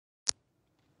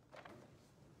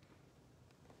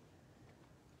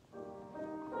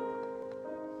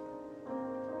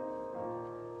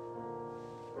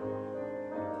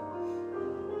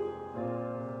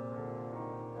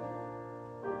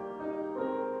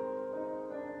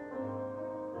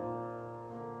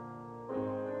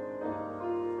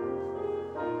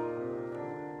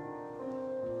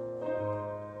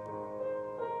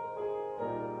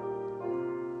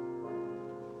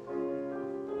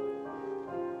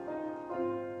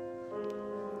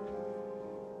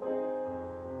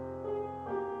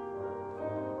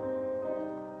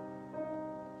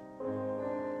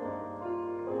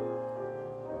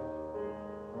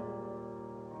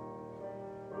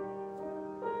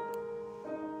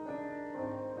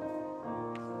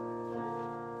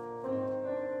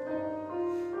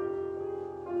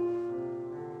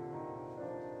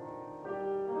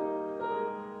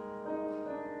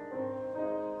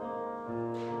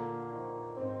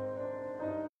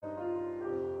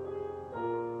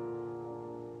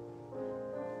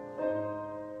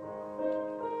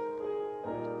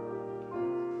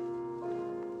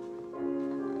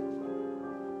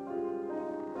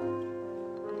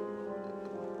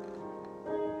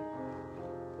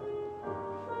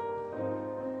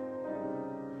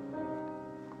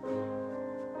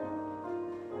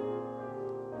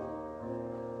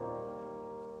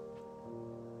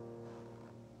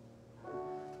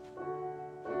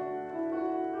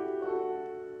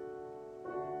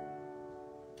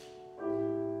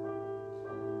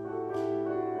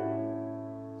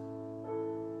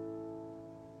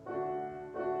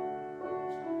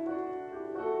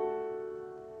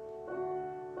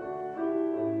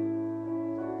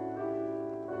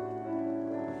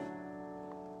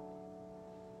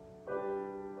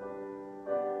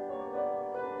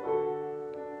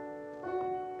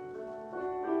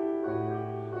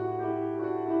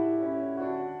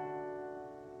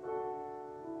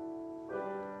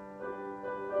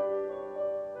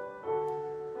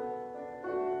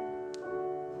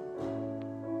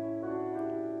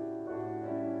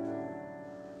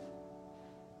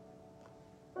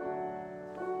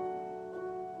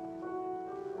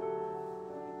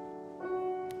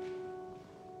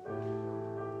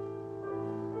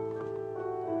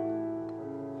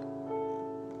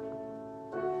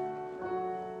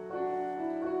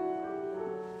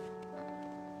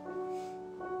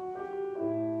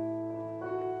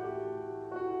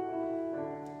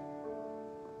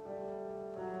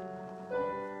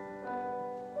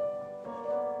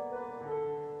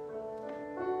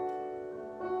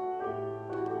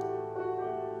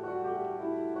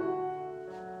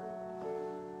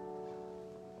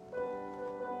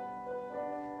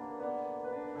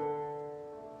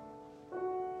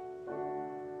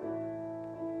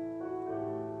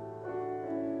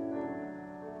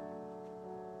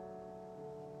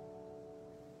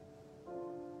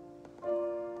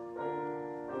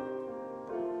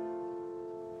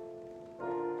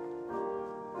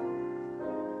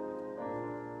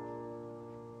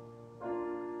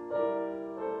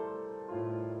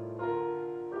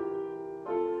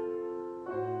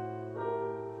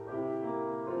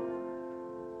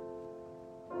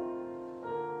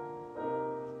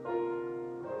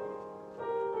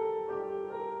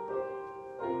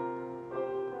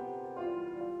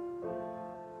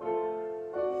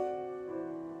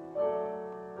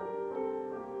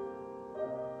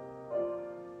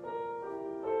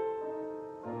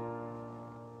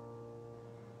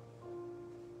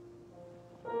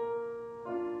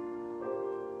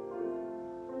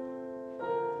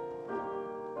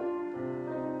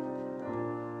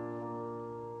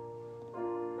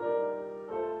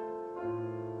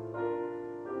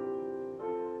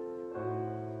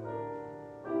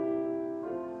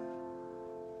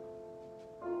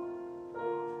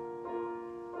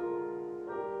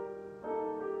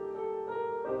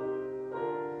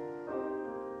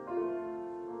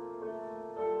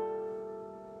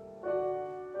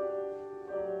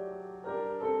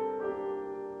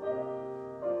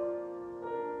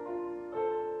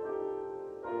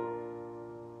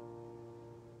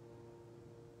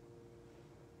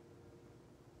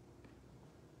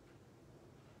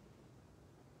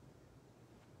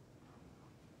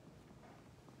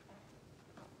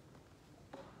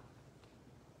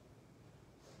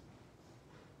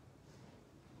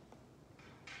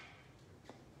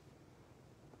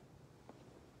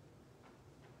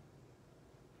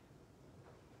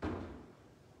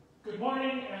Good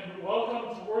morning and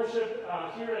welcome to worship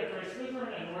here at Grace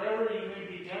Lutheran and wherever you may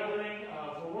be gathering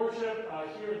for worship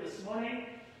here this morning.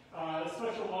 A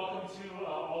special welcome to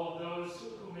all of those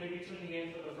who may be tuning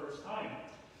in for the first time.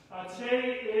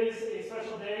 Today is a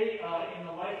special day in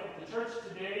the life of the church.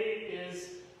 Today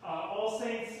is All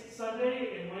Saints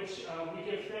Sunday, in which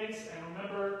we give thanks and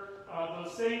remember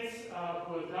those saints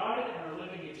who have died and are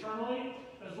living eternally,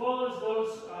 as well as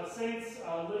those saints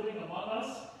living among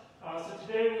us. So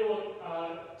today we will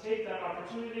take that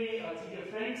opportunity to give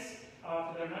thanks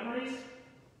for their memories.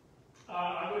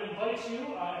 I would invite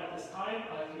you at this time,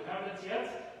 if you haven't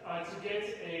yet, to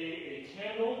get a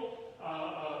candle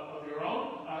of your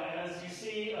own. As you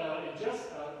see, in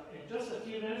just a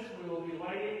few minutes, we will be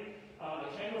lighting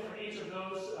a candle for each of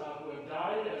those who have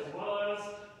died, as well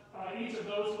as each of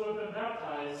those who have been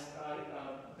baptized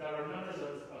that are members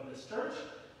of this church.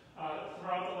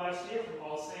 Throughout the last year, from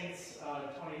All Saints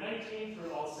 2019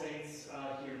 through All Saints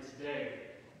here today.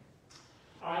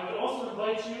 I would also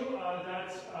invite you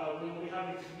that we will be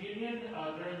having communion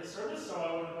during the service, so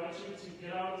I would invite you to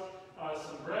get out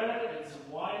some bread and some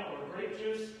wine or grape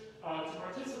juice to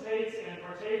participate and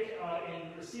partake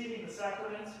in receiving the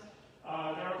sacrament.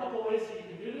 There are a couple ways that you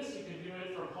can do this. You can do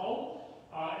it from home,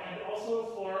 and also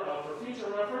for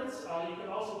future reference, you can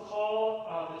also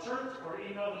call the church or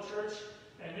email the church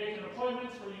and make an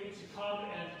appointment for you to come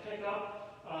and pick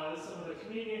up some of the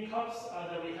communion cups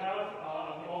that we have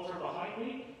on the altar behind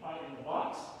me in the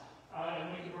box.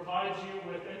 And we can provide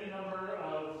you with any number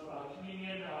of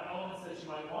communion elements that you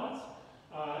might want.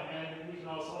 And we can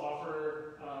also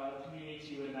offer communion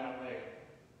to you in that way.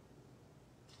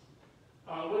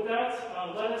 With that,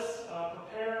 let us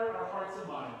prepare our hearts and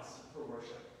minds for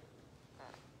worship.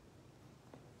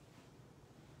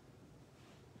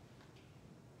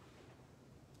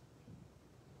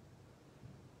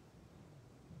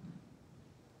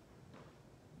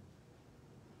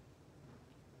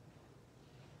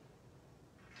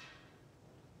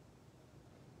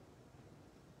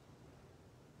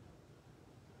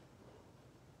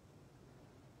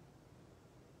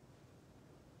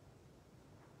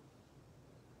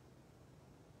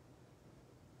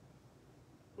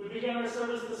 We begin our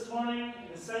service this morning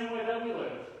in the same way that we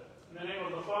live, in the name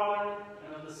of the Father,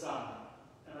 and of the Son,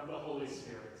 and of the Holy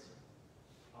Spirit.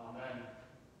 Amen.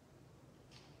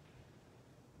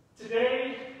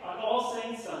 Today, on All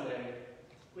Saints Sunday,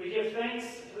 we give thanks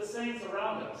to the saints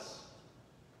around us.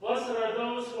 Blessed are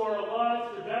those who are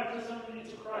alive through baptism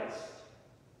into Christ.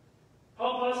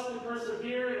 Help us to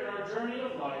persevere in our journey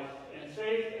of life and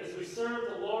faith as we serve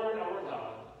the Lord our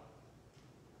God.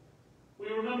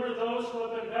 We remember those who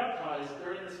have been baptized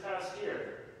during this past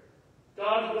year.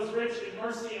 God, who is rich in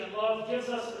mercy and love, gives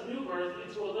us a new birth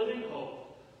into a living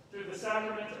hope through the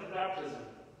sacrament of baptism.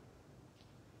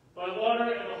 By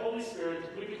water and the Holy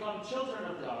Spirit, we become children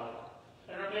of God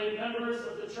and are made members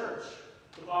of the church,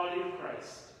 the body of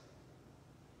Christ.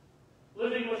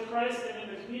 Living with Christ and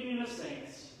in the communion of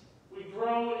saints, we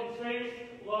grow in faith,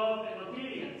 love, and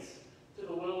obedience to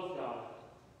the will of God.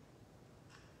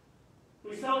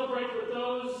 We celebrate with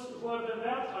those who have been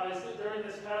baptized during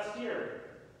this past year,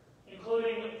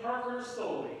 including Parker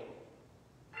Stoley,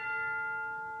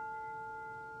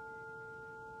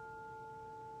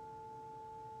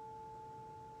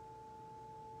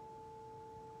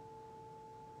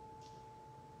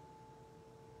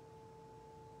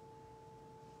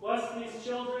 bless these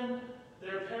children,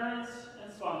 their parents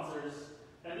and sponsors,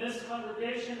 and this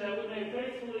congregation, that we may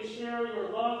faithfully share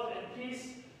your love and peace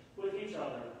with each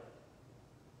other.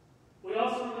 We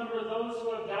also remember those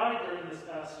who have died during this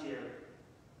past year.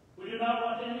 We do not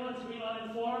want anyone to be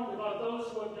uninformed about those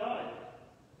who have died,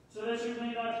 so that you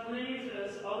may not grieve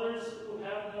as others who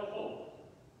have no hope.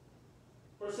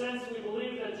 For since we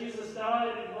believe that Jesus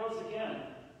died and rose again,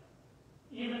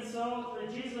 even so,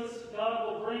 through Jesus, God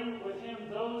will bring with him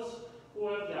those who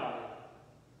have died.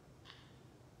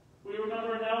 We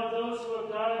remember now those who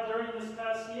have died during this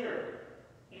past year,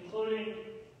 including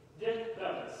Dick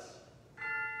Bevis,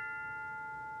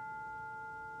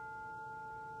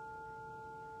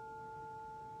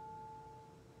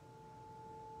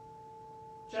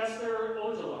 Chester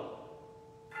Ojala,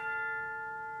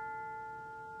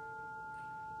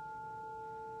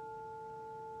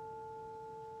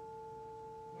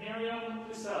 Miriam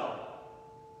Pucel,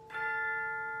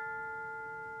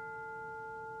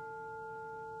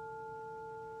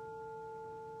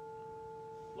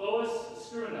 Lois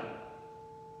Struna,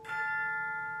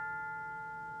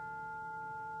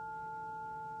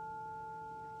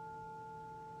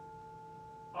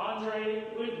 Andre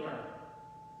Widmer,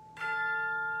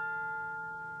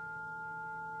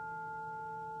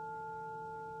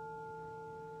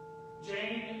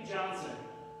 Shane Johnson.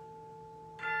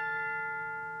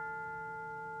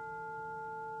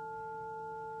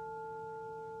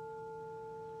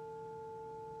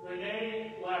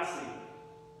 Renee Lassie.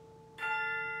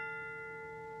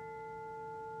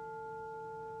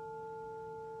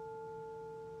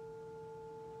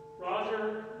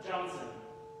 Roger Johnson.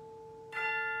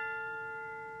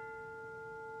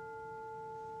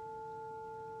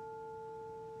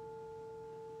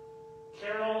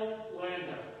 Carol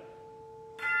Landa.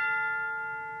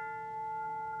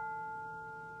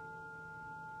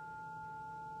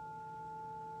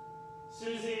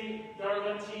 Susie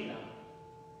Darlentina.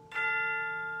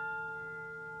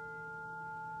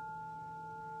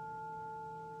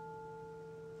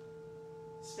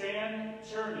 Stan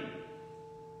Cherney.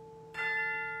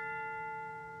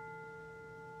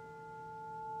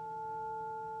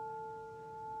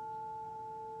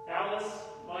 Alice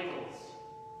Michaels.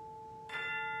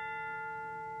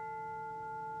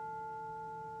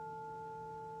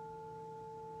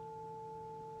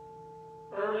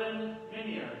 Irvin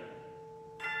Minier.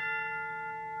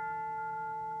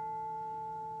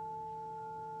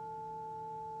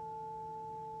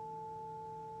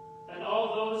 And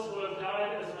all those who have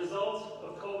died as a result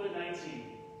of COVID-19.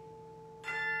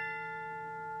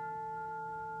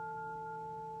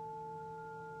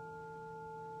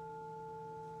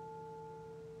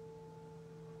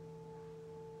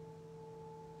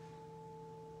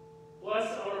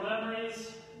 Bless our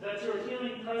memories, that your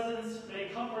healing presence may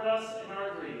comfort us in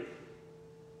our grief.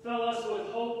 Fill us with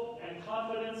hope and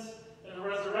confidence in the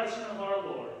resurrection of our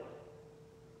Lord.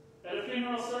 At a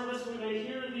funeral service we may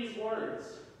hear these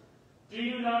words: do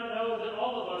you not know that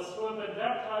all of us who have been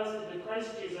baptized into Christ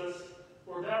Jesus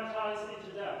were baptized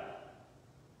into death?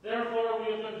 Therefore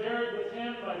we have been buried with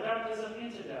him by baptism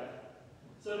into death,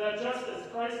 so that just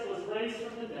as Christ was raised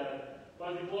from the dead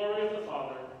by the glory of the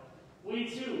Father, we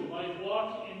too might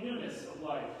walk in newness of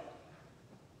life.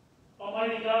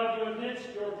 Almighty God, you have knit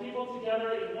your people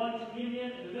together in one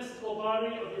communion in the mystical body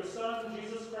of your Son,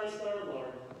 Jesus Christ our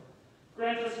Lord.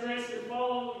 Grant us grace to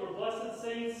follow your blessed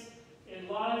saints in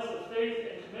lives of faith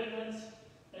and commitment,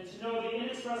 and to know the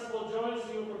inexpressible joys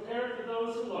you have prepared for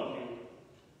those who love you.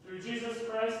 Through Jesus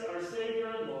Christ, our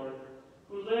Savior and Lord,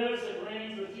 who lives and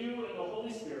reigns with you in the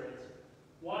Holy Spirit,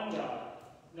 one God,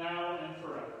 now and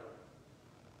forever.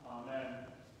 Amen.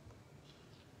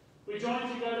 We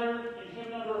join together in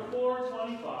hymn number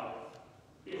 425,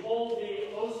 Behold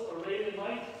the Host Arrayed in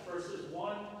Light, verses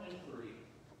 1 and 3.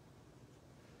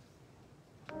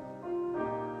 Thank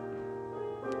you.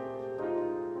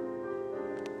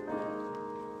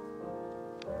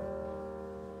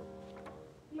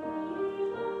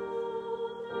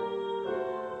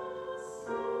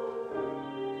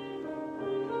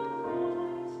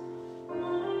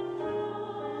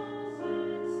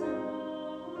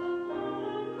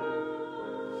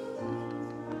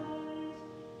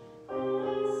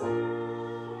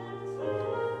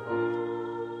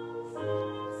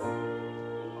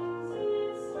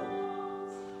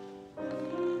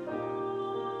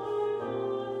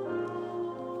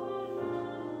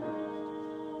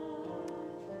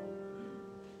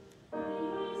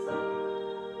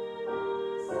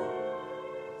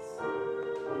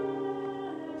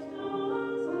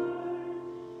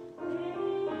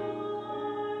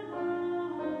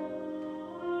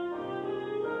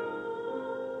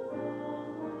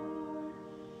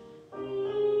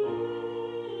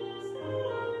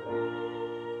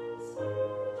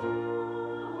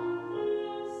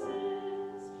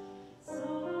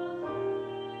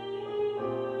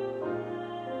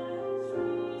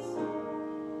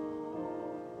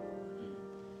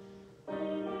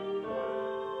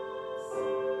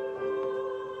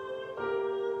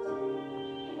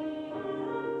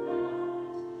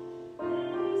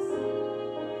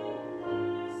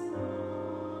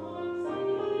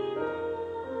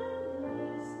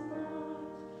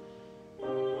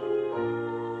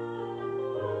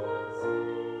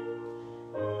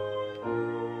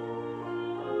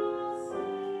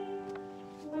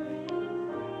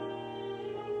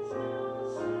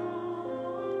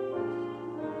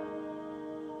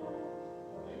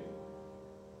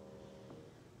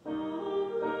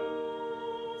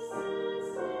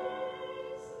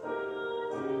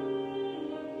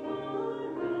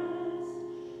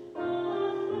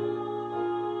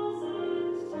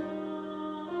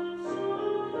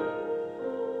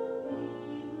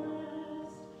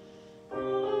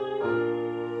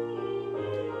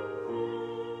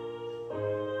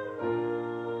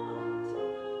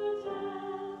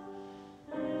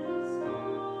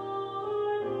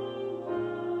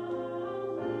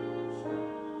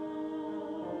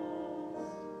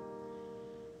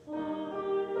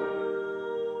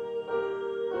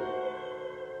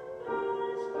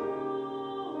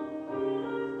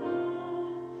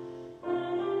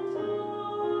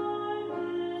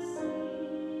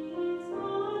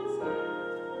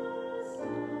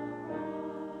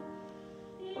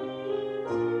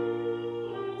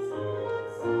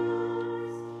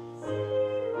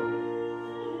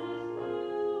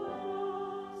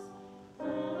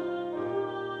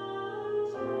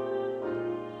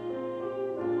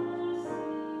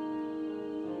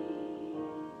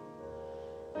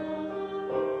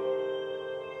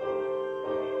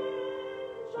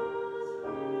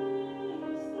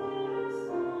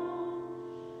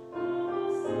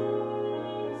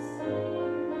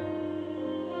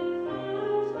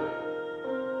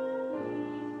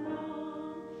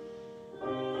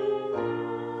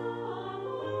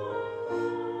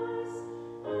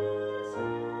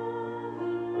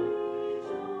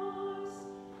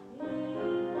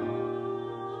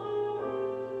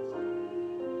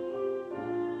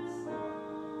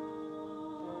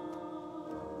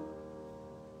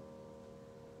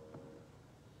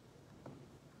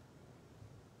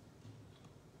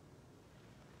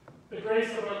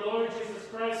 grace of our Lord Jesus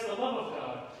Christ, the love of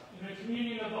God, and the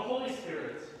communion of the Holy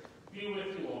Spirit be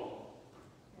with you all.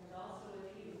 And also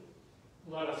with you.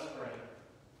 Let us pray.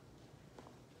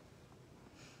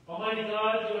 Almighty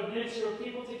God, you have knit your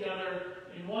people together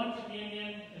in one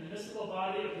communion in the mystical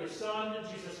body of your Son,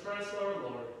 Jesus Christ our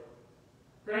Lord.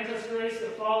 Grant us grace to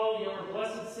follow your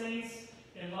blessed saints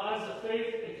in lives of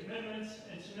faith and commitment,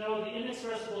 and to know the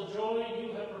inexpressible joy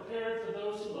you have prepared for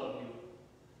those who love you.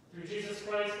 Through Jesus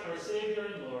Christ, our Savior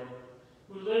and Lord,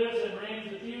 who lives and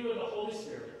reigns with you in the Holy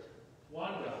Spirit,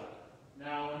 one God,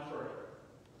 now and forever.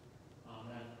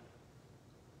 Amen.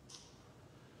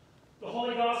 The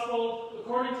Holy Gospel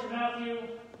according to Matthew,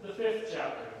 the 5th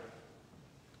chapter.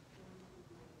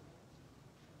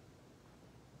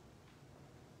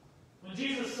 When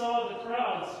Jesus saw the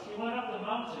crowds, he went up the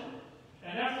mountain,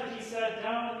 and after he sat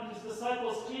down, his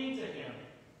disciples came to him.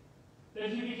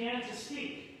 Then he began to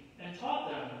speak and taught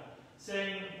them,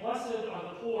 saying, Blessed are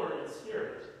the poor in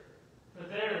spirit, for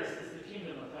theirs is the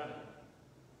kingdom of heaven.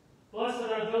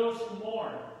 Blessed are those who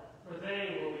mourn, for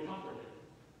they will be comforted.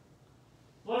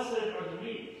 Blessed are the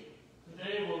meek, for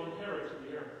they will inherit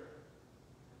the earth.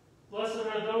 Blessed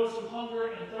are those who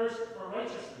hunger and thirst for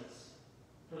righteousness,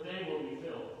 for they will be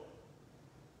filled.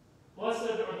 Blessed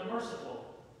are the merciful,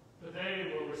 for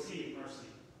they will receive mercy.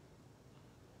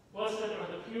 Blessed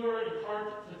are the pure in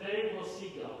heart, for they will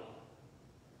see God.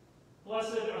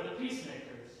 Blessed are the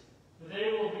peacemakers, for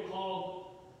they will be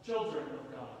called children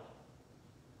of God.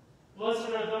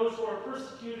 Blessed are those who are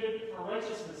persecuted for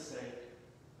righteousness' sake,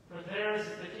 for theirs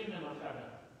is the kingdom of heaven.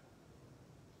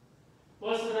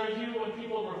 Blessed are you when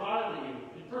people revile you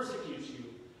and persecute you,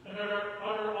 and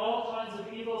utter all kinds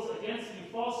of evils against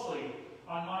you falsely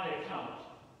on my account.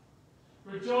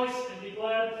 Rejoice and be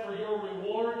glad, for your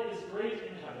reward is great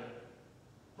in heaven.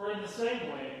 For in the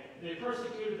same way they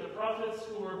persecuted the prophets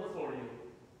who were before you.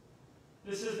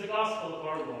 This is the gospel of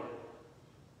our Lord.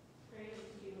 Praise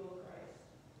to you, O Christ.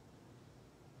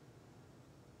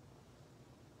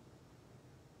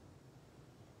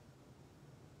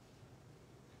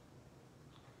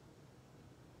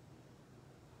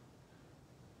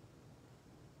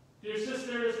 Dear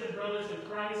sisters and brothers in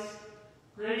Christ,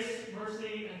 grace,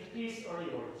 mercy, and peace are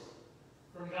yours,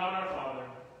 from God our Father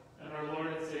and our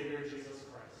Lord and Savior Jesus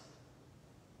Christ.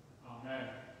 Amen.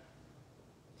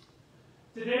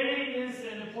 Today is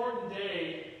an important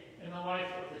day in the life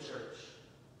of the church.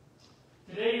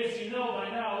 Today, as you know by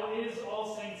now, is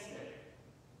All Saints' Day.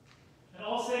 And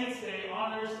All Saints' Day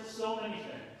honors so many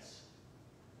things.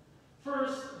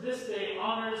 First, this day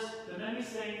honors the many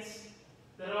saints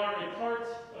that are a part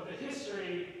of the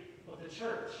history of the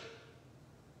church.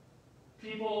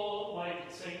 People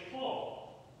like St.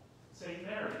 Paul, St.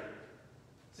 Mary,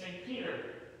 St. Peter,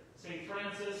 St.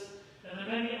 Francis, and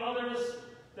the many others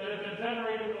that have been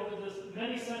venerated over the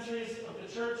many centuries of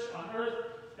the church on earth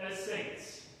as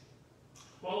saints.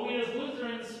 While we as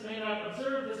Lutherans may not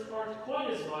observe this part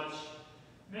quite as much,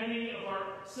 many of our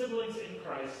siblings in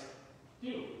Christ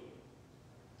do.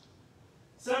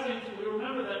 Second, we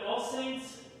remember that All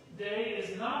Saints' Day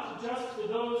is not just for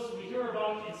those we hear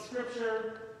about in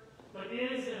Scripture, but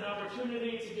is an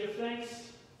opportunity to give thanks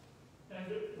and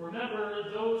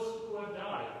remember those who have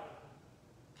died.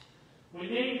 We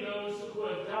name those who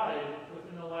have died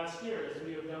within the last year as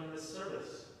we have done this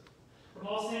service. From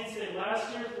All Saints' Day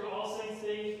last year through All Saints'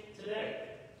 Day today,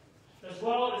 as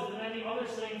well as the many other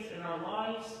saints in our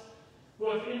lives who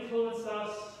have influenced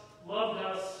us, loved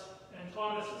us, and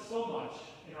taught us so much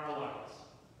in our lives.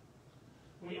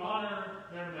 We honor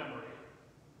their memory.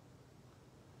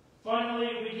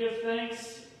 Finally, we give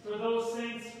thanks for those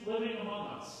saints living among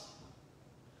us,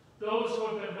 those who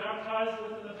have been baptized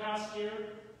within the past year,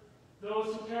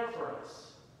 those who care for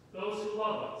us, those who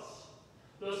love us,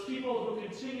 those people who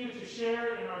continue to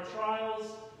share in our trials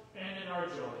and in our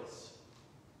joys.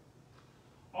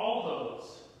 All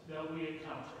those that we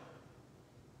encounter.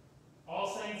 All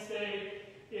Saints' Day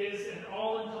is an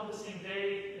all-encompassing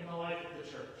day in the life of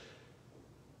the church.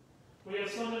 We have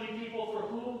so many people for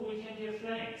whom we can give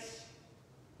thanks,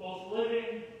 both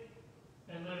living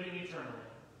and living eternally.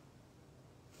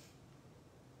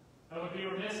 I would be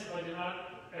remiss if I did not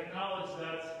acknowledge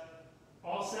that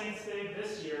All Saints' Day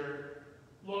this year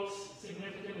looks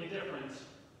significantly different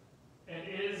and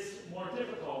is more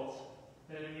difficult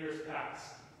than in years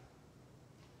past.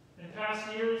 In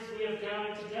past years, we have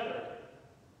gathered together.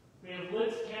 We have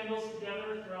lit candles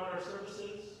together throughout our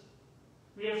services.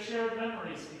 We have shared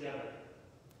memories together.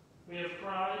 We have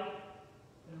cried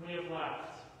and we have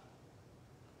laughed.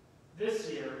 This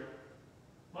year,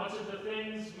 much of the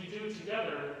things we do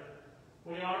together,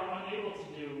 we are unable to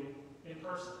do in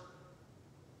person.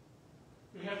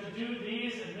 We have to do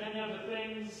these and many other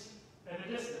things at a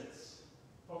distance,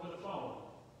 over the phone,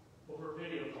 over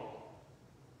video call.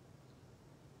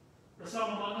 For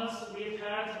some among us, we've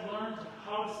had to learn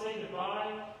how to say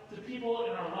goodbye to people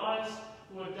in our lives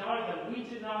who have died that we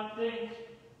did not think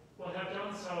would have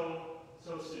done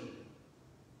so soon.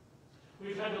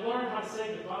 We've had to learn how to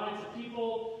say goodbye to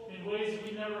people in ways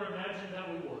we never imagined that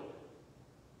we would.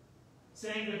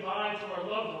 Saying goodbye to our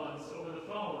loved ones over the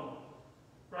phone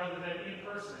rather than in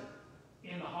person,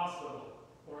 in the hospital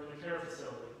or in the care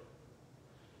facility.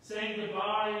 Saying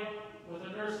goodbye with a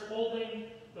nurse holding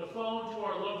the phone to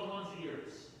our loved one's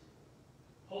ears,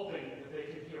 hoping that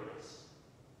they can hear us.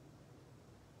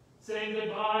 Saying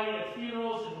goodbye at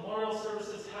funerals and memorial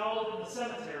services held in the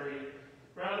cemetery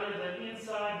rather than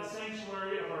inside the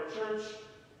sanctuary of our church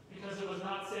because it was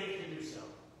not safe to do so.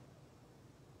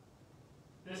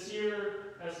 This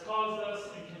year has caused us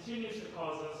and continues to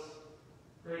cause us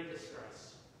great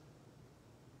distress.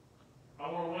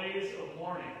 Our ways of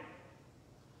mourning,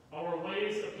 our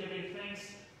ways of giving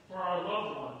thanks for our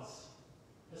loved ones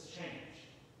has changed.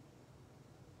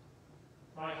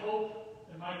 My hope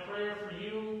and my prayer for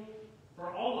you, for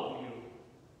all of you,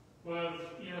 who have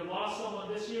either lost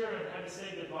someone this year and had to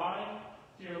say goodbye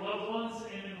to your loved ones,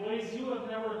 and in ways you have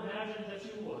never imagined that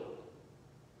you would,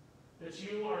 that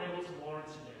you are able to mourn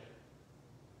today,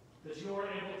 that you are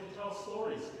able to tell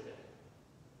stories today,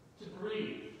 to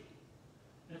grieve,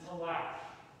 and to laugh.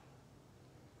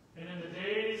 And in the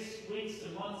days, weeks,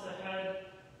 and months ahead,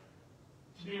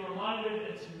 to be reminded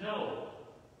and to know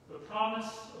the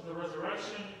promise of the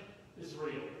resurrection is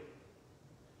real,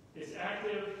 is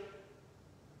active,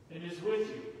 and is with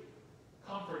you,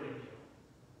 comforting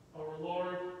you. Our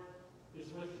Lord is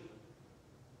with you.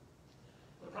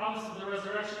 The promise of the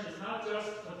resurrection is not just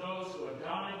for those who have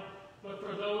died, but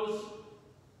for those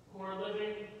who are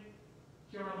living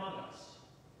here among us,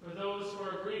 for those who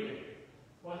are grieving,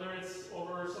 whether it's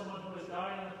over someone who has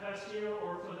died in the past year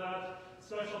or for that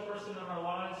special person in our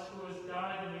lives who has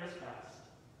died in years past.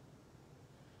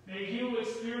 May you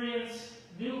experience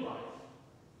new life,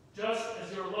 just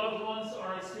as your loved ones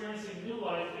are experiencing new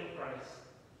life in Christ,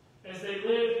 as they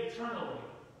live eternally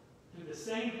through the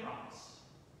same promise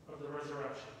of the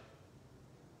resurrection.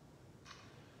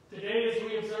 Today, as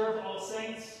we observe All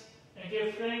Saints and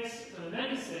give thanks to the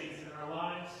many saints in our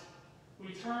lives,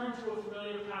 we turn to a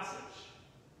familiar passage,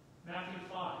 Matthew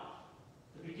 5,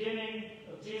 the beginning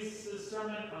of Jesus'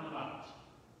 Sermon on the Mount.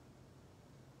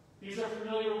 These are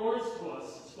familiar words to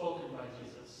us spoken by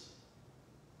Jesus.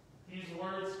 These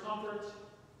words comfort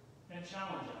and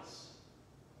challenge us.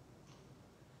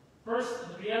 First,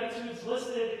 the Beatitudes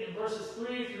listed in verses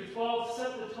 3 through 12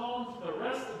 set the tone for the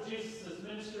rest of Jesus'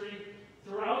 ministry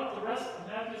throughout the rest of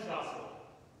Matthew's Gospel.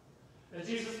 As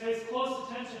Jesus pays close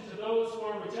attention to those who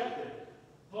are rejected,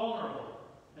 vulnerable,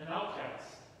 and outcast.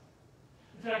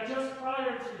 In fact, just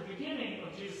prior to the beginning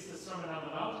of Jesus' Sermon on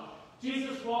the Mount,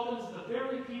 Jesus welcomes the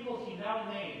very people he now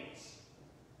names: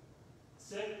 the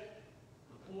sick,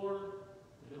 the poor,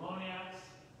 the demoniacs,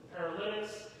 the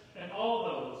paralytics, and all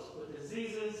those with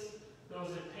diseases, those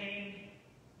in pain,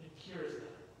 and cures them.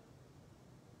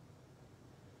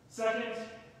 Second,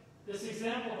 this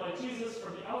example by Jesus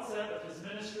from the outset of his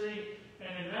ministry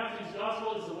and in Matthew's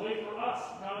Gospel is a way for us,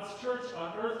 God's church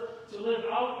on earth, to live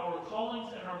out our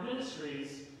callings and our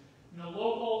ministries in the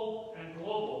local and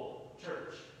global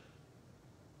church.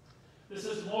 This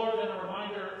is more than a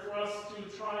reminder for us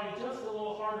to try just a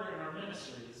little harder in our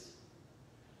ministries.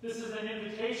 This is an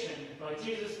invitation by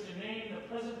Jesus to name the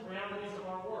present realities of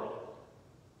our world.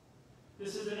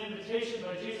 This is an invitation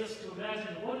by Jesus to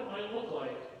imagine what it might look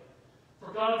like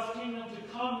for God's kingdom to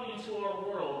come into our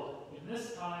world in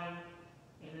this time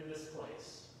and in this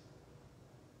place.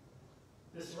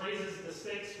 This raises the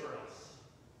stakes for us.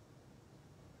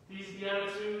 These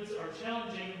Beatitudes are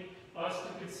challenging us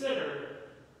to consider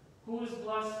who is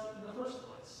blessed in the first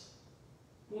place,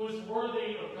 who is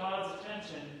worthy of God's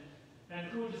attention, and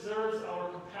who deserves our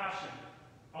compassion,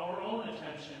 our own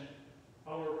attention,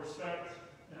 our respect,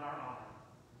 and our honor.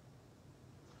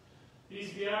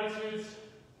 These Beatitudes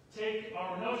take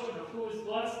our notion of who is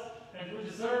blessed and who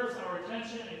deserves our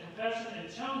attention and compassion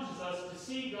and challenges us to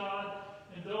see God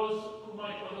in those who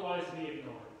might otherwise be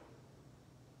ignored.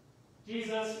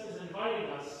 Jesus is inviting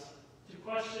us to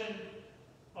question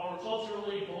our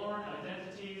culturally born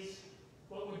identities,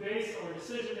 what we base our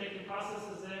decision-making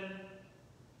processes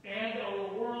in, and our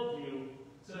worldview,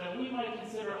 so that we might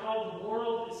consider how the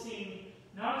world is seen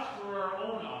not through our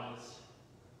own eyes,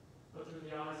 but through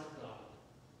the eyes of God.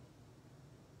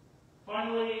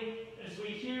 Finally, as we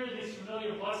hear these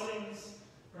familiar blessings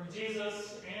from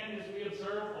Jesus, and as we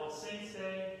observe All Saints'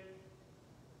 Day,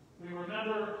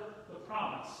 remember the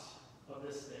promise of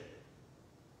this day.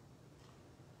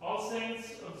 All Saints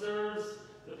observes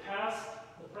the past,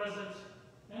 the present,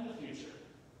 and the future.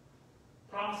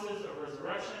 Promises of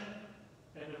resurrection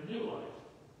and of new life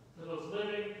for those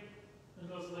living and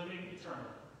those living eternally.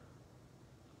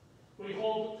 We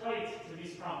hold tight to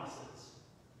these promises,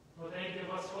 for they give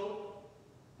us hope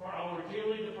for our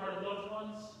dearly departed loved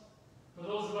ones, for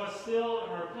those of us still in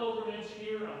our pilgrimage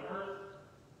here on earth,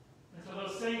 and for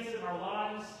those saints in our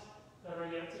lives that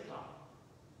are yet to come.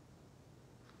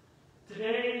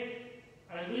 Today,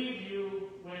 I leave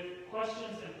you with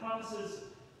questions and promises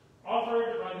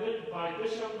offered by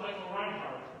Bishop Michael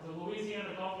Reinhardt of the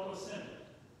Louisiana Gulf Coast Synod,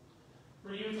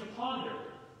 for you to ponder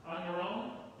on your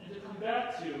own and to come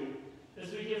back to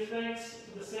as we give thanks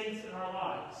to the saints in our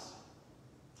lives.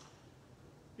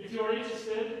 If you are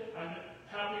interested, I'm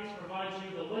happy to provide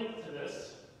you the link to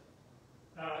this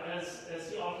as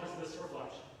he offers this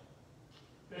reflection.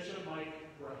 Bishop Mike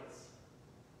writes,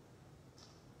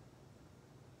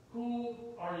 "Who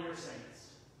are your saints?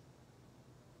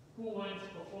 Who went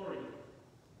before you?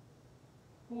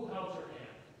 Who held your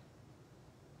hand?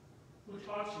 Who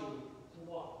taught you to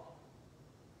walk?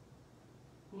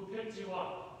 Who picked you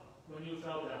up when you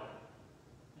fell down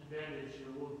and bandaged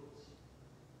your wounds?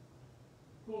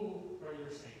 Who are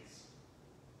your saints?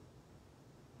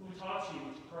 Who taught you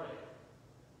to pray?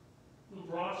 Who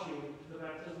brought you to the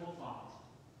baptismal font?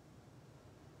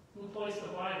 Who placed the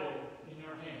Bible in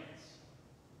your hands?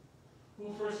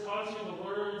 Who first taught you the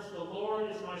words, 'The Lord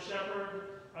is my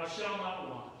shepherd, I shall not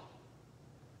want.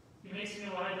 He makes me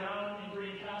lie down in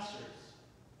green pastures.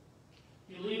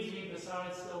 He leads me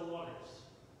beside still waters.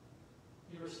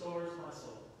 He restores my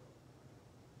soul.'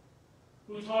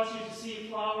 Who taught you to see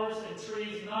flowers and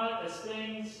trees not as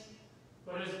things,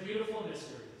 but as beautiful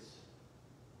mysteries?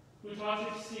 Who taught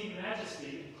you to see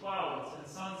majesty in clouds and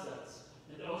sunsets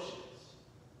and oceans?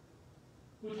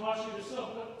 Who taught you to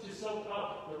soak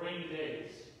up the rainy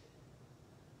days?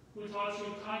 Who taught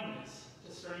you kindness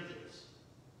to strangers?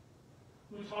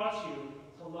 Who taught you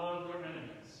to love your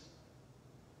enemies?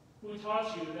 Who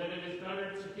taught you that it is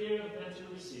better to give than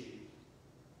to receive?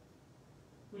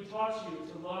 Who taught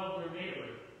you to love your neighbor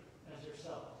as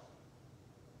yourself?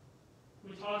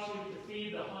 Who taught you to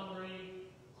feed the hungry,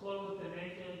 clothe the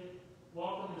naked,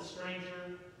 welcome the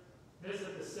stranger,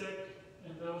 visit the sick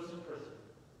and those in prison?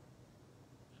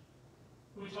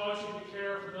 Who taught you to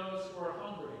care for those who are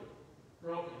hungry,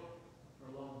 broken,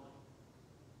 or lonely?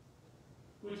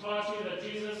 Who taught you that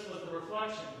Jesus was the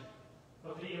reflection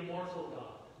of the immortal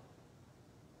God?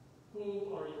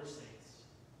 Who are your saints?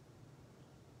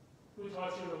 Who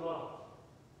taught you to love?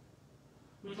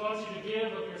 Who taught you to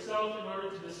give of yourself in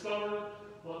order to discover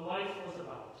what life was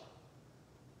about?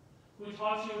 Who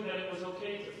taught you that it was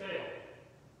okay to fail,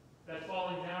 that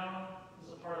falling down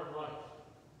was a part of life?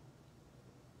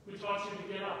 Who taught you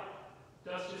to get up,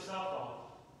 dust yourself off,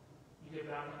 and get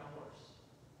back on the horse?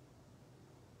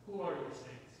 Who are your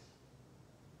saints?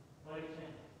 Light a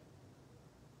candle.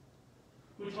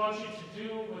 Who taught you to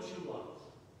do what you love?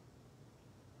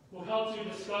 Who helped you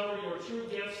discover your true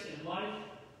gifts in life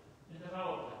and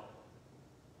develop them?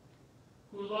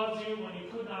 Who loved you when you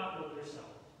could not love yourself?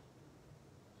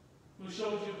 Who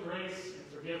showed you grace and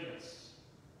forgiveness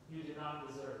you did not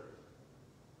deserve?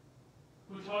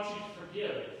 Who taught you to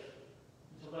forgive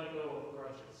and to let go of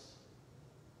grudges?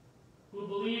 Who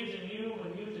believed in you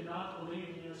when you did not believe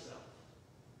in yourself?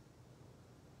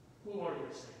 Who are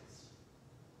your saints?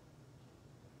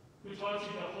 Who taught you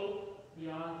to hope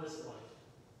beyond this life?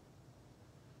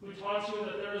 Who taught you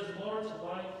that there is more to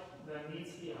life than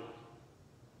meets the eye?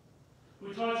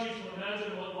 Who taught you to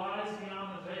imagine what lies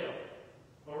beyond the veil,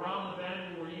 around the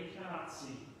bend where you cannot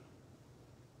see?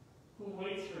 Who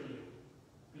waits for you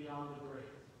beyond the grave?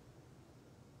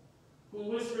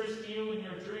 Who whispers to you in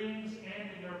your dreams and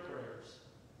in your prayers?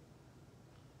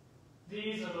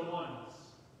 These are the ones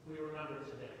we remember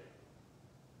today.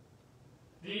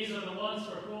 These are the ones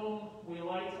for whom we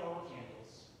light our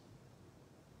candles.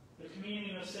 The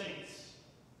communion of saints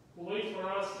who wait for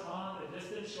us on a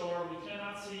distant shore we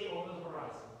cannot see over the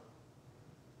horizon.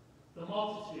 The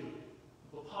multitude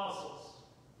of apostles,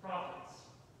 prophets,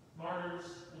 martyrs,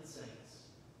 and saints.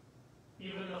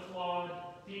 Even the flawed,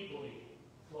 deeply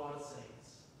flawed saints.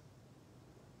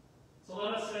 So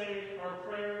let us say our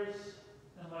prayers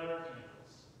and light our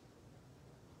candles.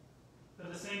 For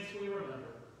the saints we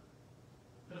remember,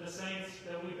 for the saints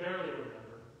that we barely remember,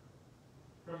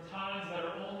 from times that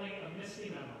are only a misty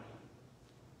memory,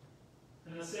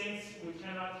 and the saints we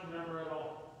cannot remember at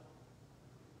all,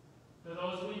 for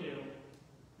those we knew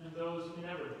and those we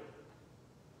never knew,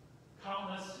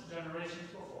 countless generations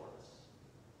before us.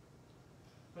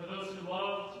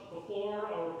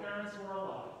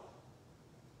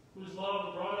 whose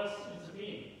love brought us into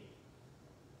being,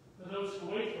 to those who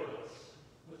wait for us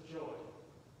with joy,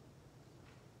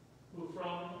 who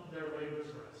from their labors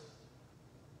rest.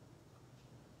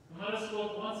 And let us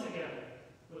look once again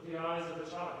with the eyes of a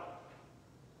child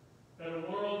at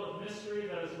a world of mystery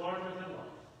that is larger than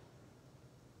life,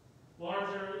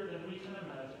 larger than we can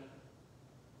imagine,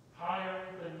 higher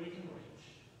than we can reach,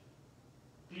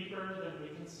 deeper than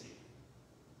we can see.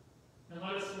 And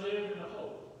let us live in the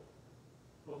hope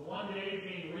of one day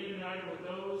being reunited with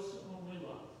those whom we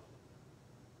love.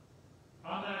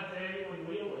 On that day when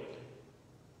we awaken,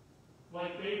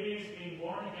 like babies being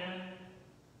born again,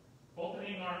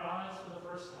 opening our eyes for the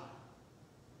first time,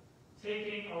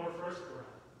 taking our first breath,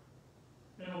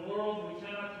 in a world we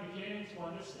cannot begin to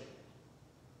understand,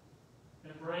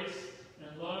 embraced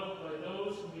and loved by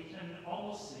those whom we can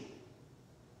almost see,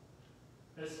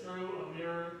 as through a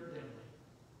mirror dimly.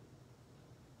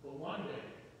 But one day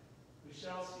we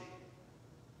shall see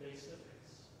face to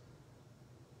face.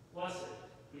 Blessed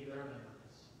be their memories.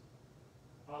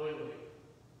 Alleluia.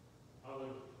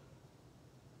 Alleluia.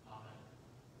 Amen.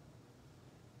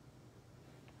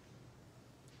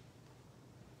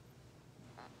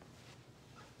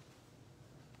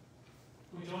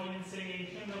 We join in singing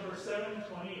hymn number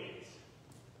 728.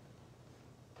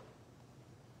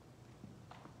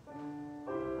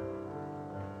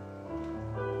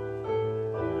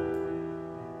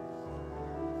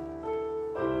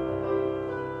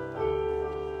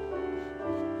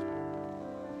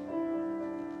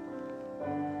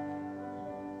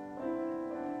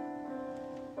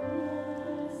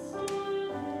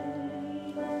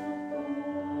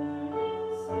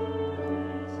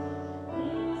 This is the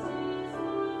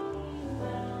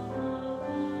kingdom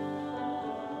of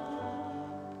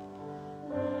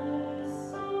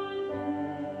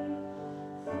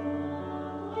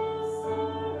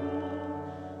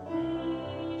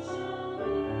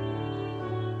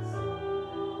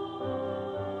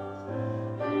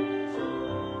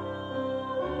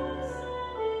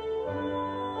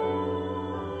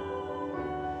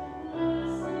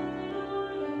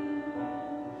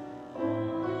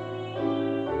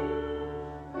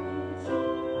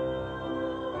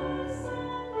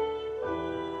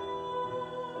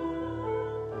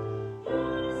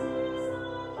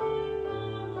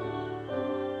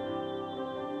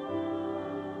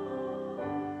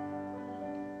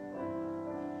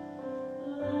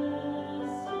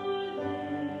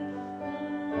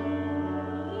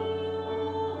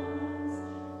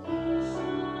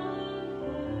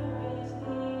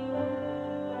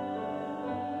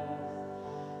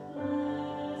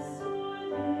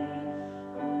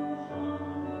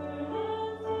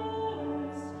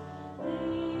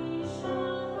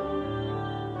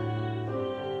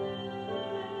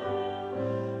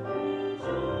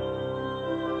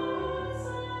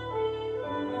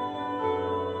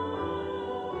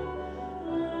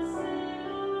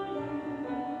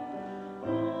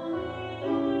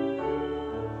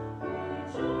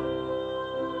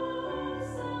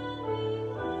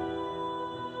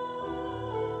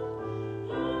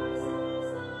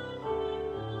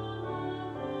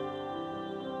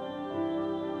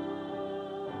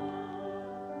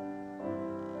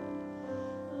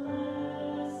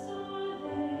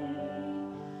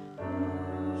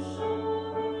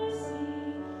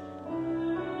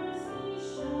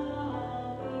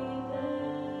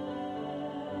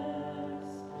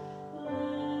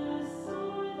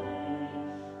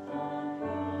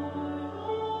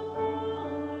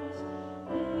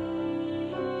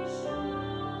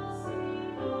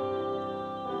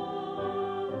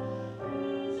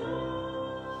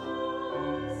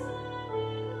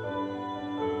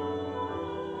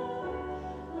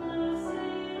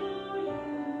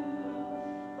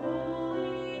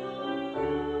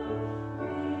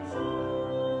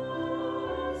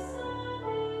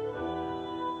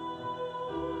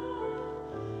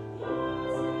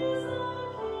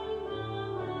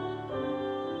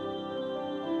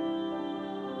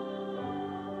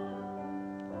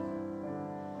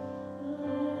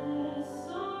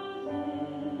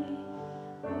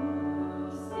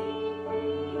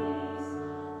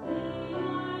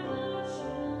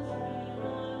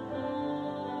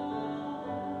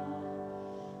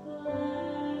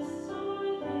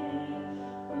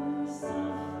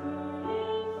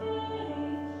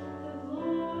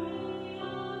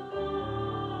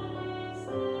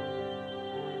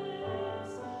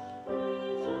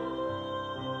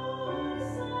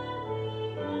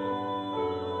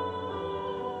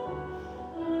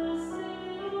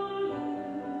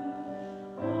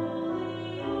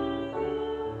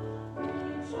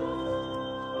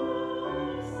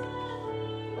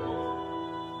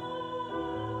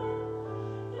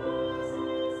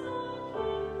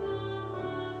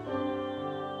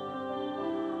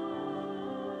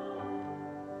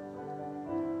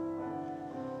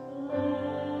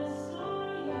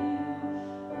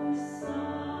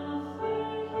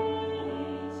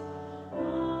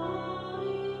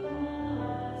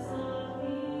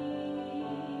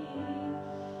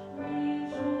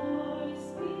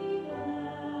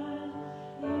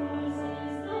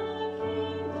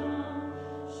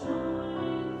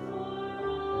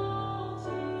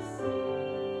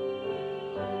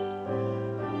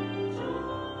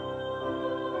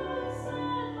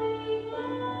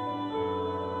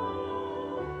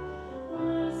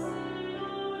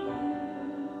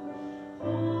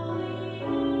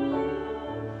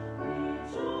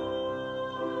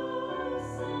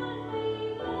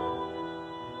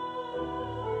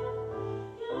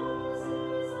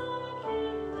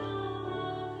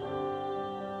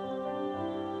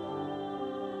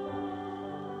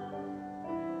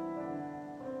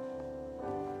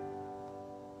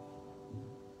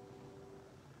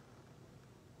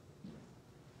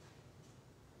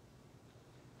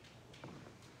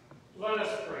Let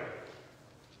us pray.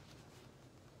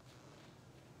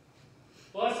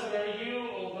 Blessed are you,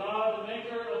 O God,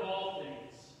 maker of all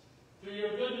things. Through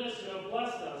your goodness you have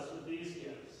blessed us with these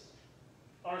gifts,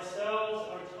 ourselves,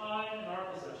 our time, and our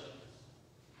possessions.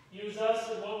 Use us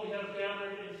in what we have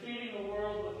gathered in feeding the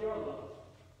world with your love,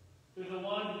 through the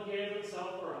one who gave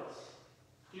himself for us,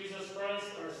 Jesus Christ,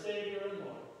 our Savior and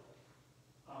Lord.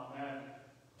 Amen.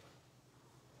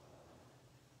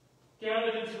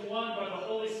 Gathered into one by the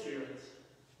Holy Spirit,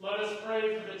 let us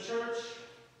pray for the church,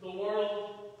 the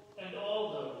world, and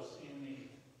all those in need.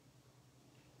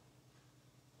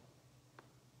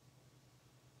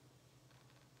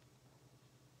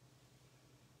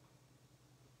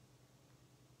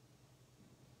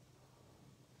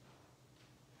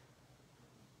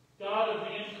 God of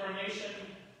the Incarnation,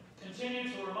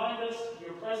 continue to remind us of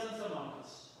your presence among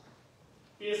us.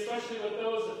 Be especially with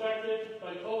those affected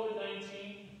by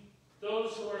COVID-19,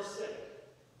 those who are sick,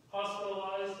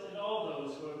 hospitalized, and all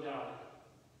those who have died,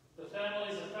 the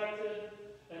families affected,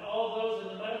 and all those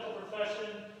in the medical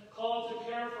profession called to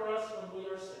care for us when we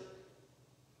are sick.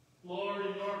 Lord,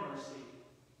 in your mercy,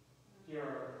 hear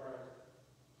our prayer.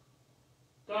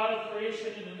 God of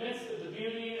creation, in the midst of the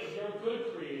beauty of your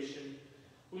good creation,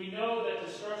 we know that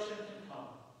destruction can come.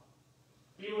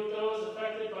 Be with those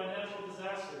affected by natural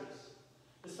disasters,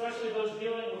 especially those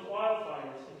dealing with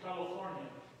wildfires in California,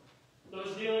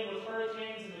 those dealing with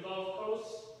hurricanes in the Gulf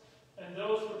Coast, and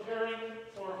those preparing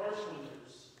for harsh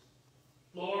winters.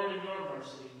 Lord, in your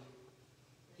mercy,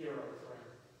 hear our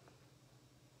prayer.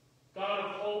 God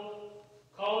of hope,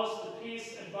 call us to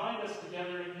peace and bind us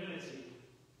together in unity.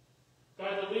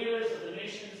 Guide the leaders of the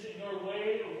nations in your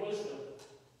way of wisdom,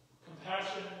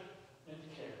 compassion, and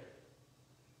care.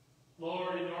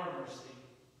 Lord, in your mercy,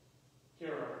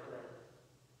 hear our prayer.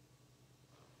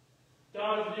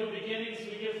 God of new beginnings,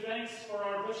 we give thanks for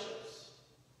our bishops.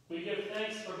 We give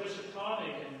thanks for Bishop Tom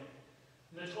Aiken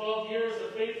and the 12 years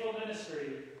of faithful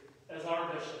ministry as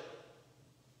our bishop.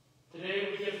 Today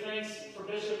we give thanks for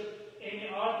Bishop Amy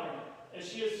Ogden as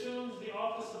she assumes the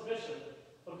office of Bishop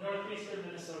of Northeastern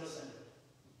Minnesota Synod.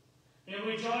 May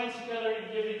we join together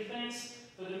in giving thanks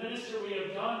for the ministry we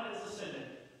have done as a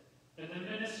synod and the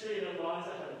ministry that lies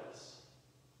ahead of us.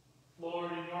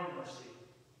 Lord, in your mercy,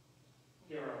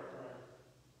 hear our prayer.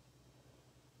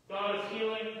 God of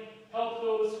healing, help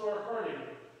those who are hurting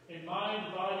in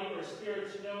mind, body, or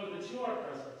spirit to know that you are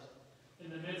present in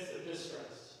the midst of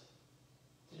distress.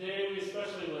 Today we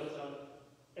especially lift up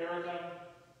Erica,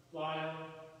 Lyle,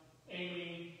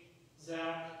 Amy,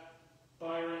 Zach,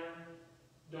 Byron,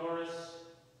 Doris,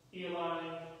 Eli,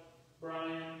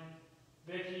 Brian,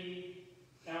 Vicky,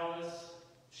 Alice,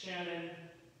 Shannon,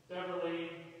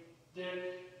 Beverly,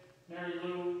 Dick, Mary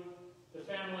Lou, the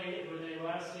family of Renee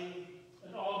Lassie,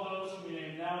 and all those whom we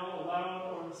name now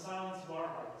aloud or in the silence of our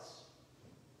hearts.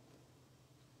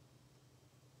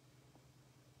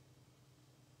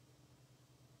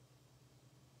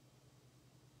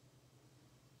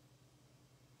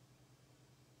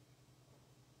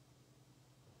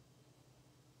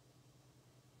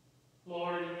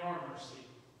 Lord, in your mercy,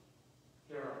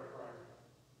 hear our prayer.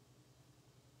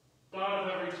 God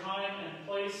of every time and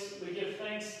place, we give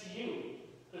thanks to you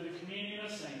for the communion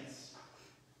of saints.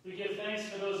 We give thanks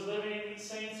for those living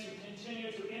saints who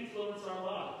continue to influence our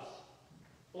lives.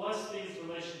 Bless these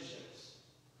relationships.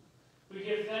 We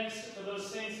give thanks for those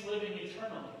saints living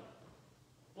eternally.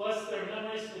 Bless their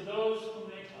memories for those whom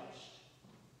they touched.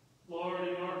 Lord,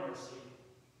 in your mercy,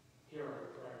 hear our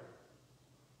prayer.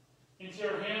 Into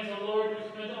your hands, O Lord, we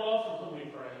commend all for whom we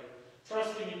pray,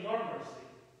 trusting in your mercy,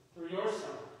 through your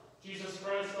Son, Jesus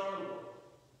Christ our Lord.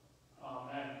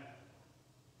 Amen.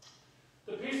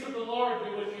 The peace of the Lord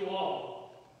be with you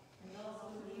all. And also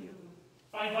with you.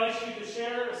 I invite you to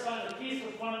share a sign of peace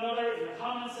with one another in the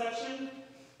comment section.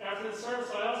 After the service,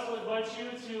 I also invite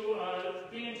you to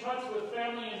be in touch with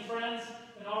family and friends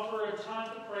and offer a time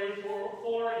to pray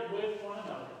for and with one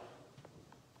another.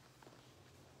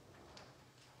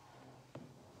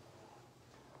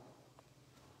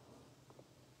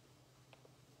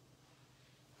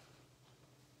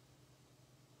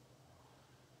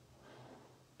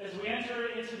 As we enter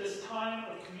into this time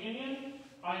of communion,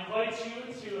 I invite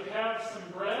you to have some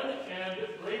bread and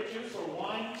grape juice or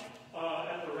wine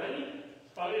at the ready.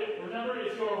 Remember,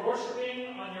 if you are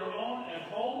worshiping on your own at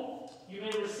home, you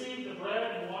may receive the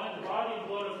bread and wine, the body and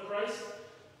blood of Christ.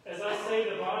 As I say,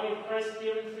 the body of Christ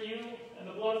given for you and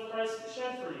the blood of Christ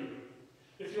shed for you.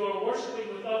 If you are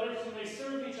worshiping with others, you may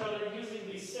serve each other using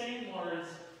these same words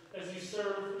as you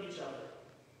serve each other.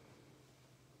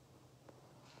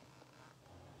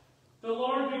 The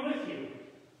Lord be with you.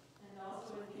 And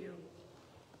also with you.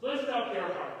 Lift up your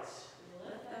hearts.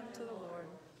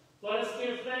 Let us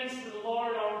give thanks to the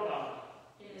Lord our God.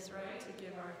 It is right to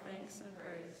give our thanks and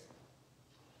praise.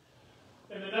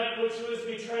 In the night which he was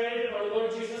betrayed, our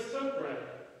Lord Jesus took bread,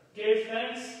 gave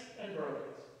thanks, and broke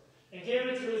it, and gave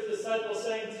it to his disciples,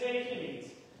 saying, "Take and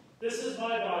eat. This is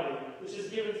my body, which is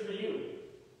given for you.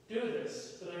 Do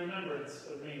this for the remembrance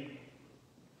of me."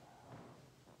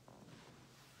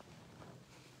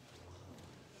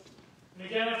 And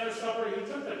again after supper he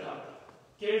took the cup,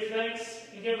 gave thanks,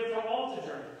 and gave it for all to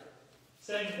drink,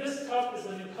 saying, "This cup is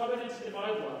the new covenant in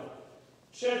my blood,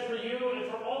 shed for you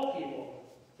and for all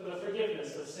people, for the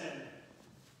forgiveness of sin.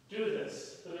 Do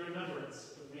this for the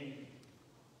remembrance of me."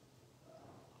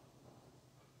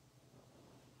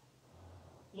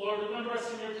 Lord, remember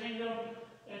us in your kingdom,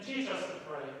 and teach us to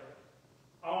pray.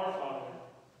 Our Father,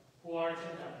 who art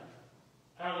in heaven,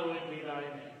 hallowed be thy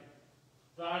name.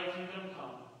 Thy kingdom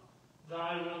come,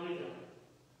 thy will be done,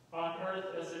 on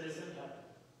earth as it is in heaven.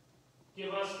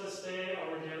 Give us this day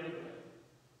our daily bread.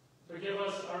 Forgive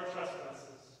us our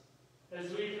trespasses,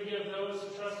 as we forgive those who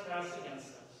trespass against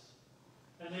us.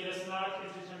 And lead us not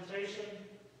into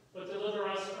temptation, but deliver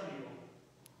us from evil.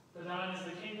 For thine is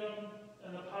the kingdom,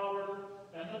 and the power,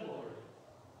 and the glory,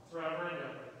 forever and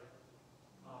ever.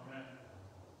 Amen.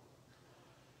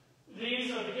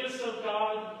 These are the gifts of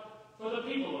God for the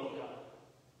people of God.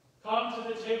 Come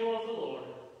to the table of the Lord,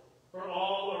 for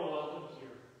all are welcome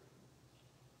here.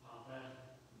 Amen.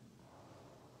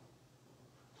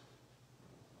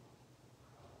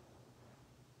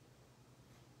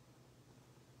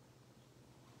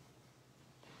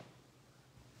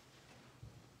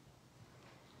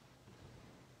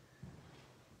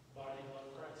 Body and blood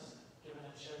of Christ, given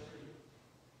and shed for you.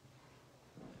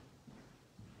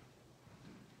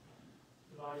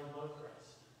 The body and blood of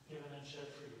Christ, given and shed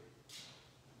for you.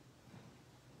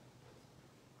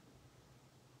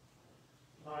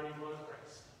 The body and blood of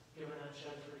Christ, given and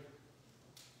shed for you.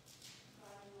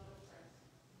 Body and blood of Christ.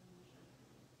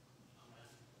 Amen.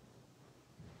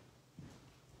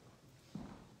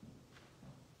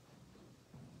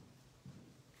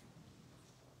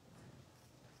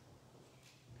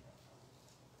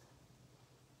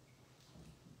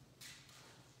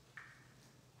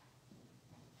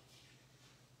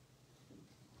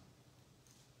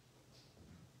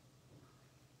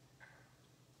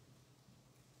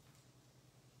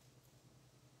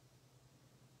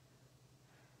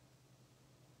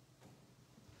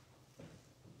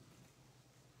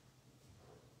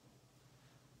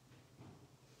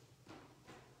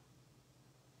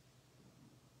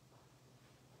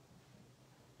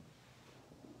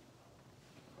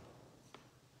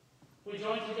 We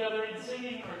join together in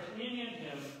singing our communion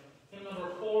hymn number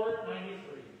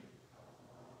 493.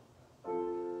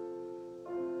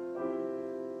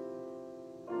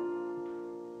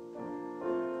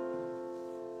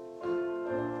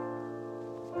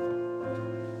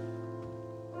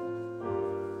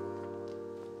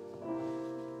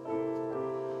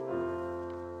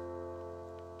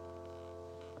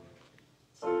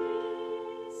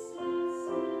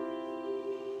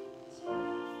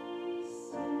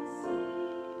 Taste and see,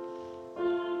 the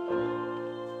Lord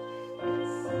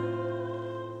is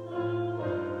good.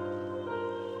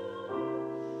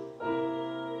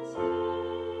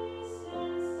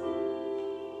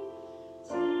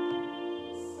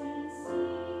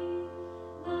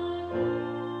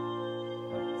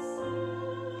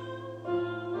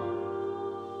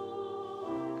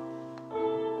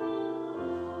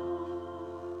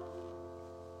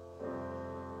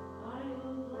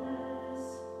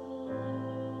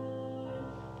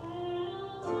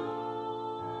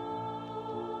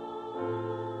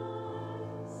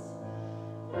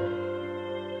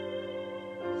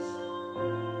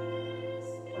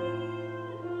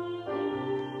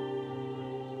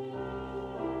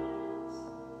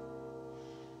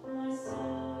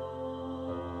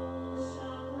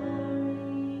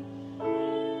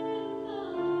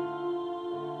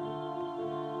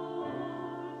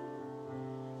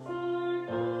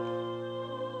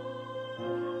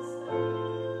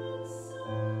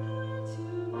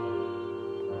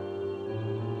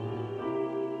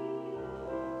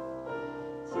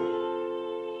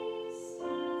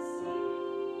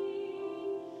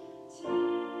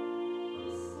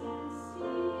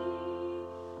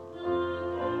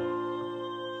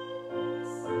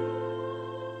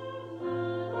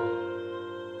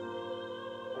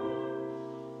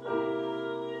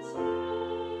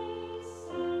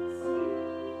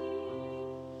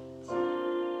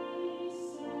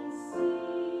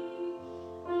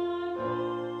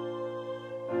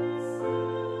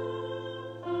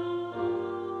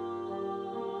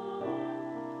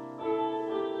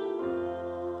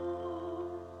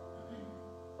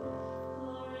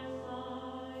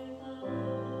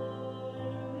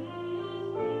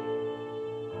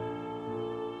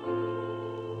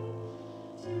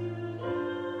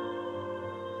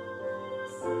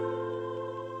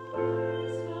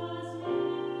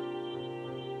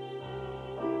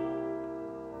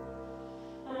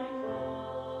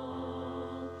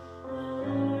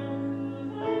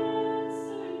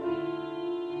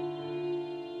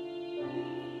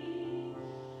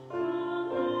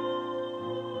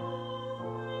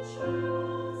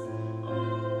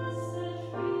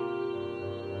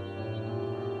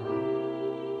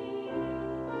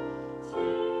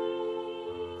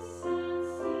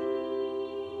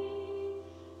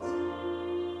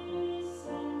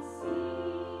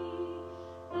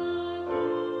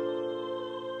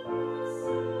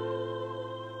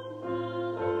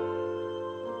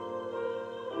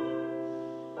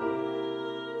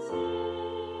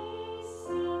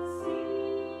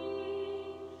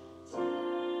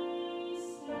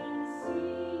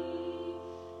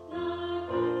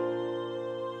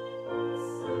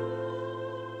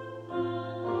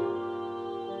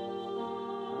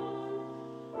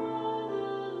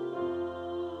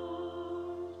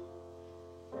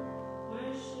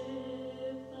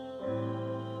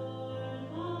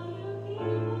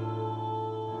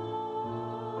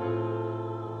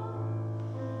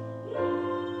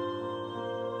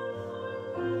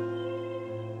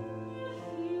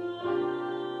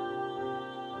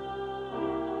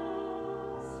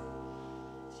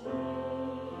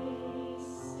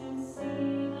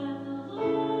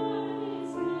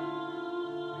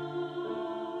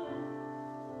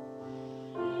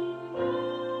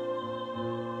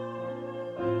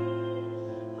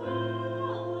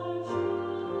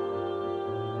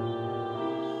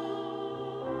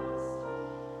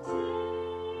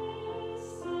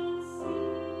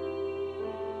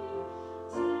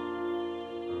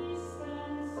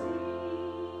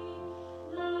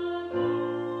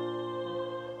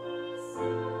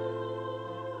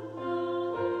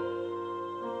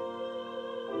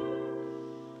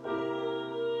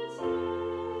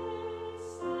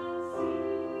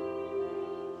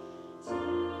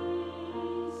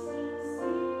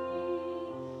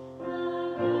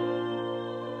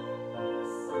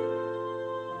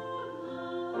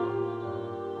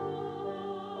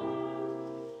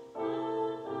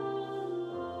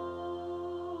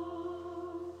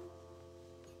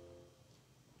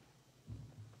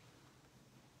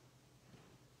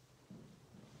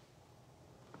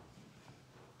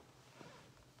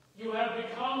 You have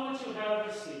become what you have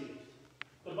received,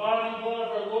 the body and blood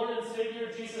of our Lord and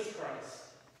Savior, Jesus Christ.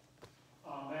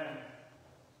 Amen.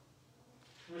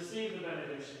 Receive the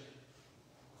benediction.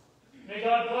 May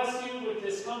God bless you with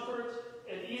discomfort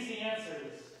and easy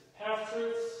answers,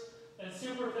 half-truths, and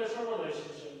superficial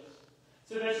relationships,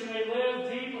 so that you may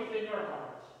live deep within your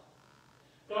heart.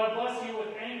 God bless you with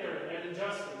anger and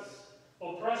injustice,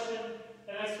 oppression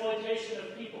and exploitation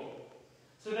of people,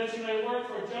 so that you may work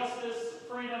for justice,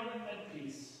 freedom, and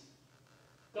peace.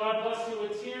 God bless you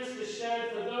with tears to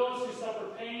shed for those who suffer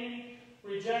pain,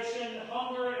 rejection,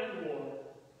 hunger, and war,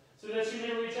 so that you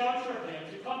may reach out your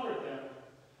hand to comfort them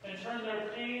and turn their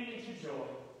pain into joy.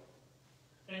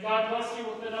 And God bless you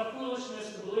with enough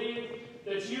foolishness to believe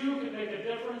that you can make a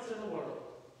difference in the world,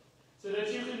 so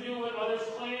that you can do what others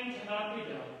claim cannot be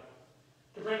done,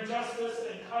 to bring justice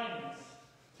and kindness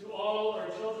to all our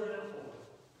children and poor.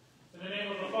 In the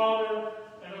name of the Father,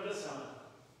 and of the Son,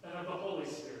 and of the Holy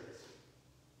Spirit.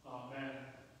 Amen.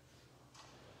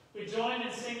 We join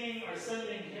in singing our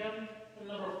sending hymn, in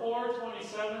number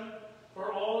 427,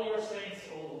 For All Your Saints,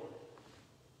 O Lord.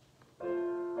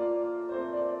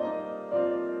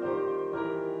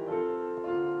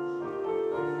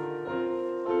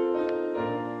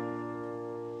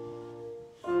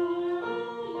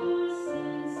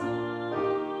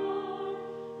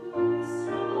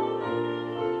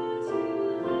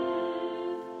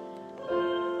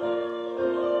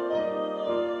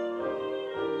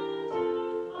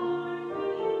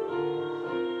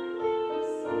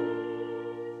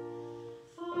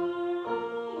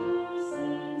 For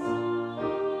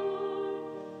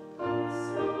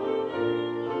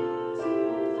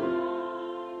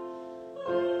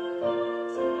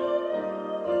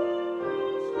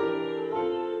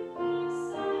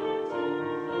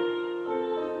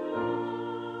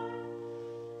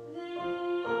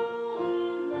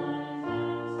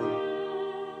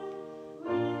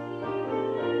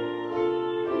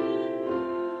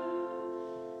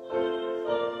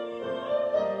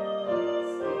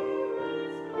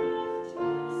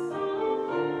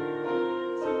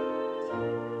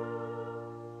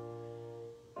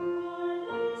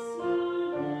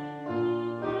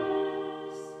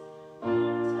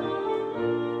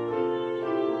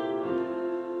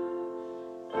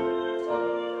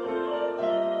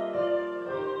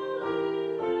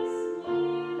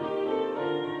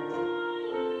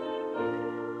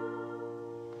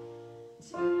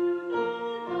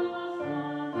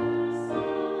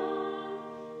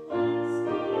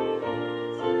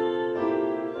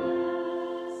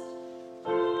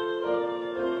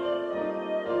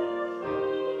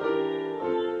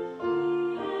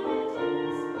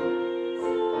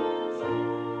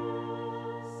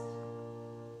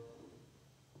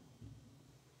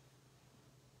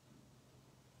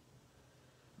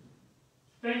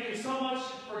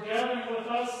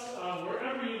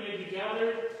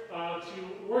gathered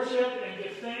to worship and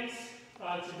give thanks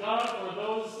to God for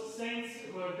those saints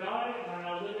who have died and are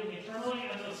now living eternally,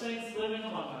 and those saints living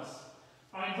among us.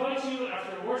 I invite you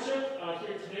after worship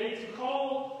here today to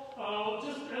call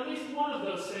just at least one of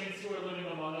those saints who are living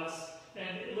among us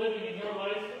and living in your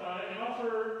life, and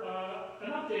offer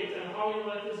an update on how your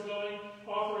life is going,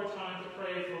 offer a time to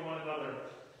pray for one another.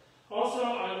 Also,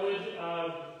 I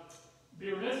would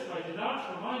be remiss if I did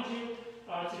not remind you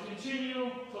to continue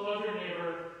to love your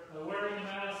neighbor, wearing a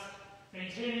mask,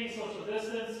 maintaining social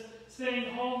distance,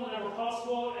 staying home whenever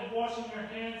possible, and washing your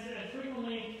hands, and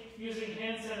frequently using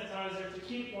hand sanitizer to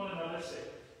keep one another safe.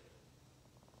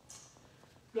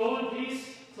 Go in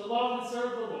peace to love and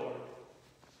serve the Lord.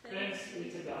 Thanks be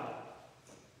to God.